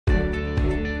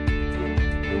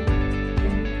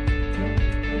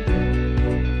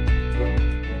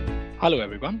Hello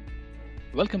everyone,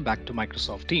 welcome back to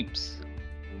Microsoft Teams.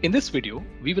 In this video,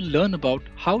 we will learn about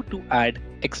how to add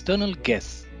external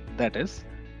guests, that is,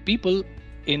 people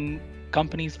in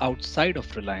companies outside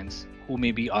of Reliance who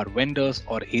maybe are vendors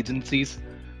or agencies.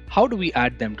 How do we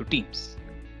add them to Teams?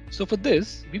 So for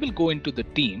this, we will go into the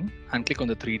team and click on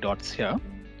the three dots here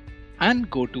and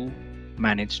go to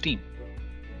Manage Team.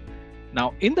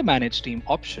 Now in the Manage Team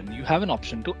option, you have an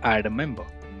option to add a member.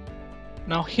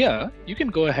 Now here, you can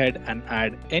go ahead and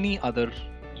add any other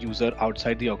user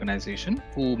outside the organization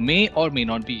who may or may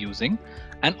not be using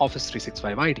an Office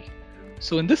 365 ID.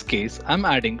 So in this case, I'm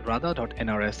adding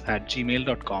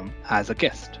radha.nrs@gmail.com as a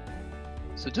guest.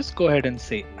 So just go ahead and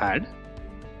say add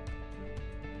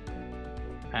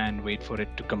and wait for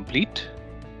it to complete.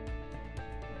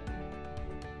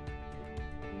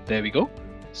 There we go.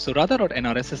 So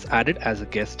radha.nrs is added as a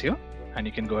guest here, and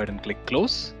you can go ahead and click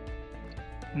close.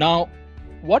 Now,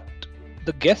 what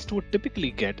the guest would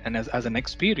typically get and as an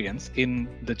experience in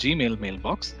the Gmail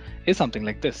mailbox is something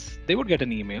like this. They would get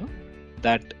an email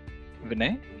that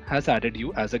Vinay has added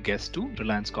you as a guest to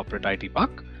Reliance Corporate IT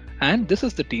Park, and this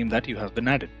is the team that you have been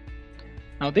added.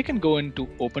 Now they can go into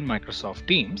Open Microsoft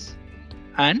Teams,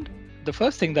 and the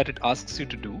first thing that it asks you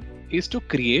to do is to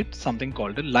create something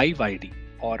called a live ID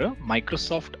or a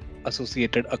Microsoft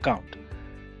associated account.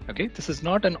 Okay, this is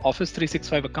not an Office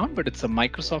 365 account, but it's a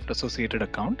Microsoft associated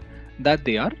account that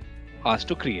they are asked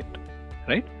to create,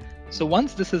 right? So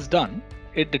once this is done,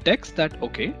 it detects that,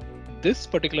 okay, this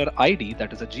particular ID,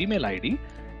 that is a Gmail ID,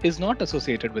 is not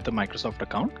associated with a Microsoft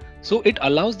account. So it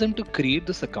allows them to create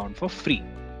this account for free,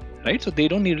 right? So they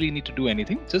don't really need to do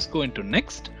anything. Just go into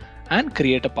next and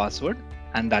create a password,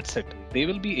 and that's it. They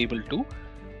will be able to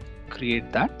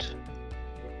create that.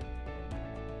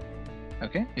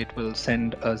 Okay, it will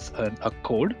send us a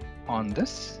code on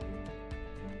this.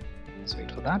 Let's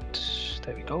wait for that.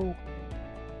 There we go.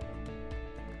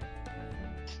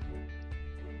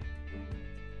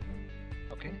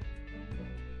 Okay.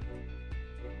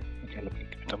 Okay, let me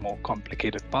give it a more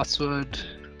complicated password.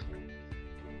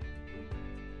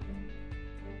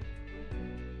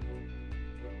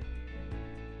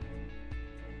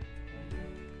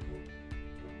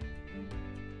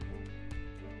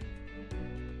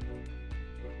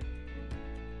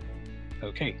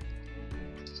 Okay,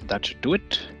 so that should do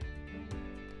it.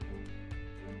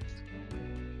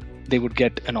 They would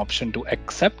get an option to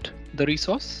accept the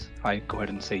resource. I go ahead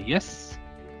and say yes.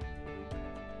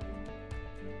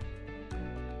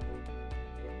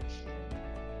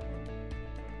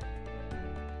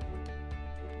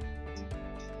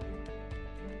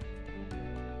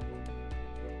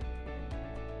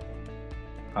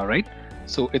 All right,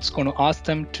 so it's going to ask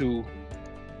them to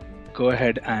go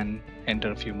ahead and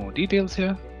enter a few more details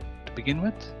here to begin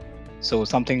with. So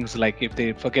some things like if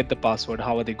they forget the password,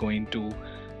 how are they going to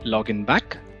log in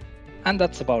back? And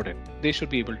that's about it. They should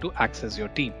be able to access your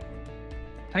team.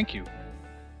 Thank you.